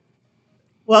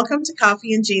Welcome to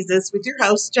Coffee and Jesus with your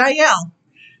host, Jael.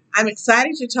 I'm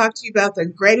excited to talk to you about the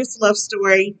greatest love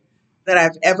story that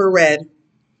I've ever read.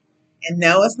 And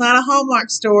no, it's not a Hallmark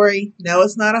story. No,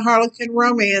 it's not a Harlequin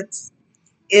romance.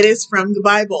 It is from the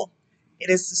Bible. It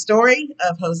is the story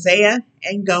of Hosea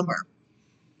and Gomer.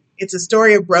 It's a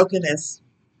story of brokenness,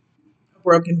 a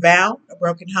broken vow, a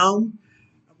broken home,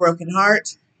 a broken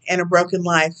heart, and a broken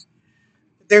life.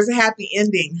 But there's a happy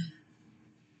ending.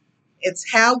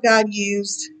 It's how God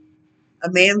used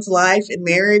a man's life in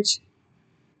marriage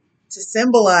to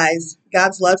symbolize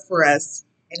God's love for us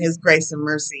and his grace and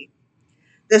mercy.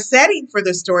 The setting for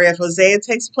the story of Hosea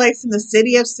takes place in the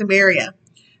city of Samaria,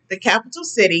 the capital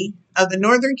city of the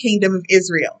northern kingdom of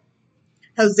Israel.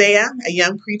 Hosea, a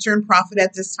young preacher and prophet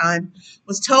at this time,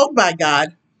 was told by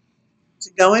God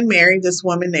to go and marry this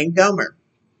woman named Gomer.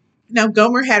 Now,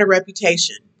 Gomer had a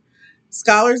reputation.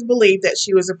 Scholars believe that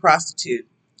she was a prostitute.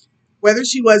 Whether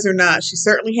she was or not, she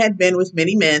certainly had been with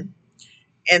many men,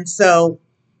 and so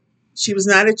she was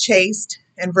not a chaste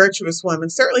and virtuous woman,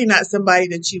 certainly not somebody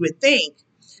that you would think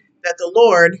that the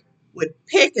Lord would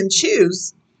pick and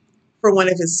choose for one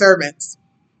of his servants.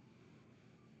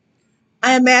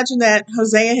 I imagine that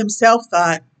Hosea himself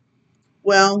thought,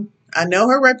 well, I know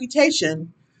her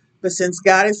reputation, but since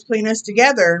God is putting us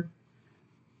together,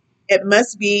 it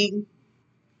must be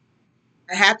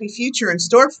a happy future in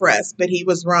store for us. But he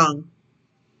was wrong.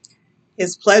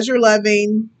 His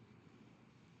pleasure-loving,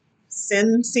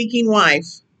 sin-seeking wife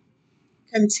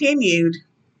continued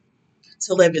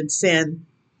to live in sin.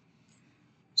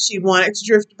 She wanted to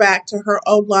drift back to her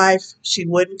old life. She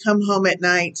wouldn't come home at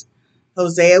night.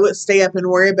 Hosea would stay up and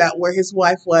worry about where his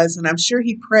wife was, and I'm sure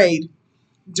he prayed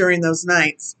during those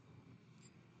nights.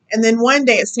 And then one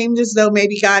day it seemed as though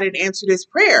maybe God had answered his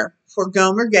prayer, for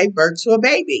Gomer gave birth to a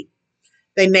baby.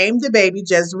 They named the baby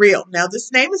Jezreel. Now,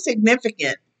 this name is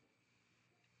significant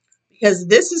because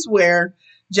this is where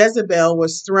Jezebel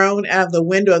was thrown out of the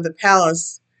window of the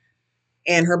palace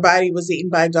and her body was eaten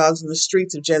by dogs in the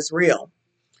streets of Jezreel.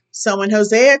 So when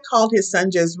Hosea called his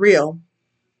son Jezreel,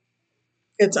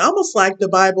 it's almost like the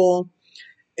Bible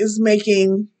is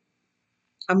making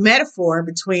a metaphor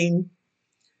between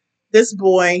this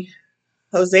boy,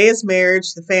 Hosea's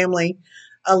marriage, the family,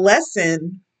 a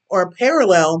lesson or a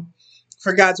parallel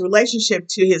for God's relationship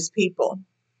to his people.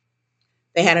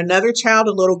 They had another child,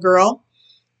 a little girl.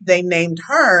 They named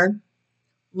her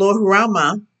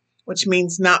Lo-Ruhamah, which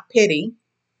means not pity.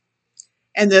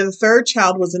 And then the third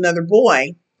child was another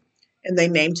boy, and they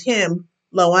named him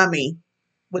Lo-Ammi,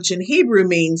 which in Hebrew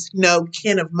means no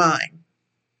kin of mine.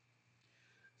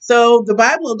 So the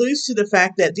Bible alludes to the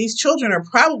fact that these children are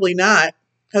probably not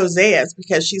Hosea's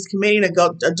because she's committing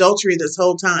adultery this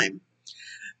whole time.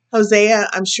 Hosea,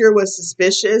 I'm sure, was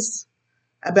suspicious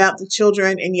about the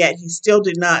children, and yet he still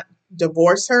did not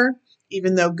divorce her,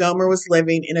 even though Gomer was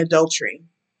living in adultery.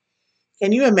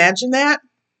 Can you imagine that?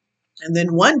 And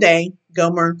then one day,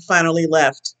 Gomer finally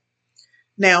left.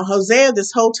 Now, Hosea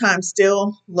this whole time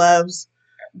still loves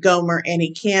Gomer, and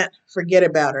he can't forget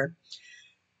about her.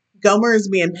 Gomer is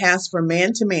being passed from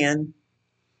man to man,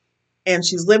 and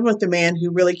she's living with a man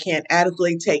who really can't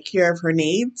adequately take care of her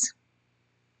needs.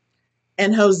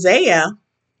 And Hosea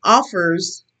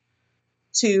offers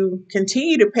to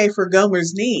continue to pay for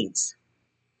Gomer's needs.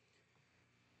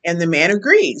 And the man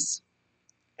agrees.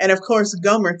 And of course,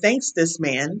 Gomer thanks this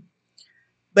man,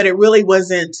 but it really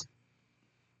wasn't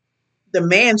the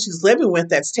man she's living with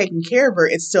that's taking care of her.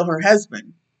 It's still her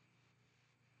husband.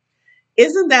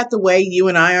 Isn't that the way you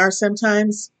and I are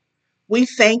sometimes? We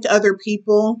thank other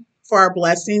people for our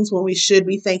blessings when we should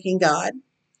be thanking God.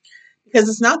 Because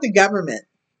it's not the government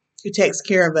who takes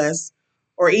care of us,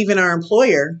 or even our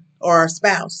employer or our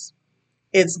spouse.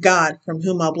 It's God from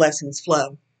whom all blessings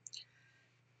flow.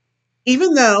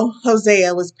 Even though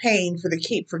Hosea was paying for the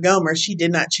keep for Gomer, she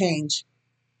did not change.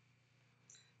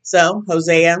 So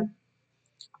Hosea,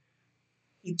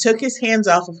 he took his hands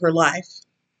off of her life,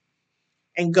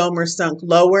 and Gomer sunk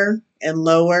lower and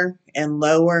lower and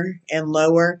lower and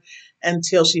lower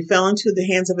until she fell into the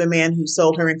hands of a man who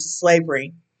sold her into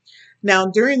slavery. Now,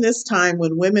 during this time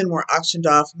when women were auctioned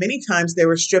off, many times they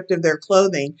were stripped of their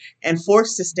clothing and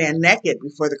forced to stand naked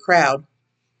before the crowd.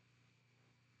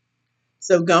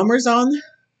 So Gomer's on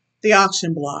the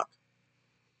auction block,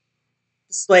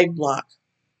 the slave block.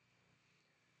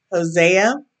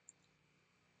 Hosea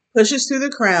pushes through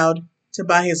the crowd to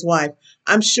buy his wife.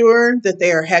 I'm sure that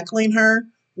they are heckling her.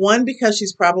 One, because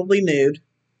she's probably nude.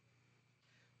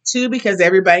 Two, because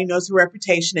everybody knows her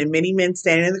reputation and many men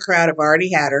standing in the crowd have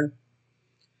already had her.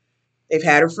 They've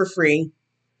had her for free.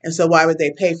 And so why would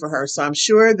they pay for her? So I'm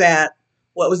sure that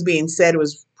what was being said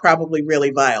was probably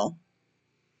really vile.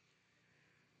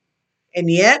 And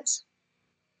yet,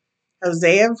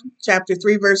 Hosea chapter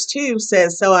 3, verse 2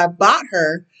 says, "So I bought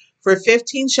her for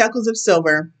 15 shekels of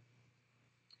silver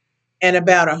and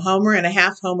about a homer and a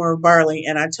half homer of barley.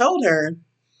 And I told her,"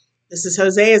 this is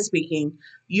Hosea speaking,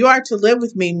 "you are to live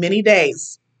with me many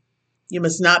days. You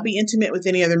must not be intimate with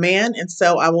any other man, and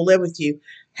so I will live with you."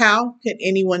 How could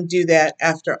anyone do that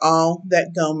after all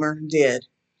that Gomer did?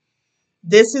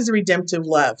 This is redemptive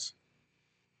love.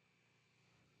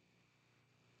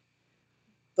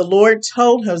 The Lord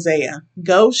told Hosea,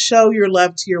 "Go show your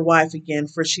love to your wife again,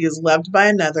 for she is loved by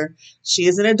another. She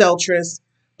is an adulteress,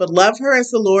 but love her as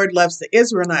the Lord loves the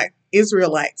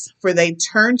Israelites, for they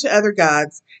turned to other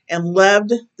gods and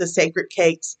loved the sacred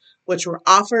cakes which were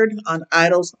offered on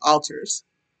idols' altars."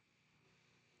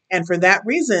 And for that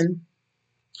reason,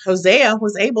 Hosea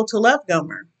was able to love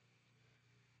Gomer.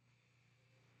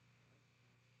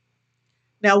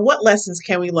 Now, what lessons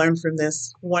can we learn from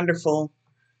this wonderful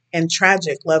and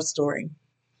tragic love story?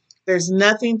 There's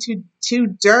nothing too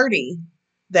dirty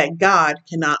that God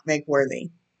cannot make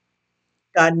worthy.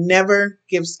 God never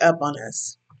gives up on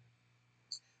us.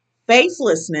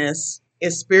 Faithlessness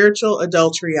is spiritual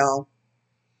adultery, y'all.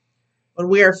 When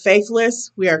we are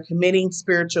faithless, we are committing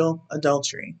spiritual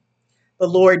adultery. The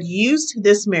Lord used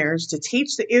this marriage to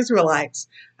teach the Israelites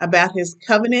about his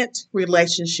covenant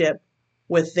relationship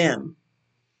with them.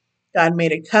 God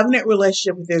made a covenant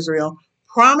relationship with Israel,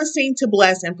 promising to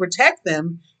bless and protect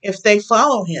them if they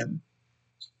follow him,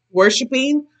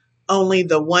 worshiping only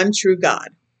the one true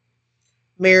God.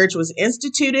 Marriage was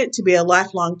instituted to be a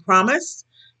lifelong promise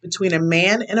between a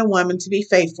man and a woman to be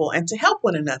faithful and to help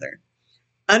one another.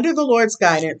 Under the Lord's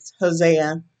guidance,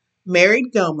 Hosea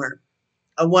married Gomer,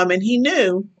 a woman he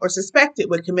knew or suspected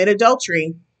would commit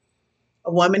adultery,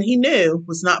 a woman he knew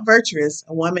was not virtuous,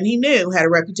 a woman he knew had a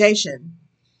reputation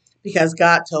because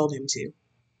God told him to.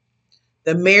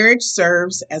 The marriage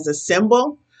serves as a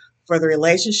symbol for the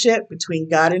relationship between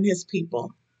God and his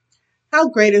people. How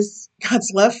great is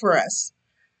God's love for us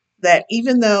that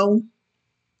even though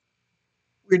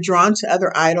we're drawn to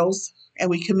other idols and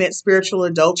we commit spiritual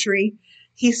adultery,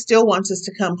 he still wants us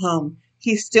to come home.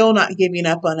 He's still not giving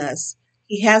up on us.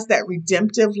 He has that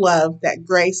redemptive love, that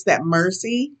grace, that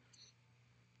mercy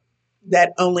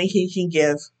that only he can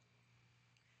give.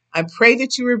 I pray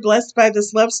that you were blessed by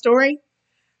this love story.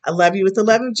 I love you with the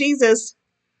love of Jesus.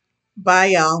 Bye,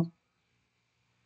 y'all.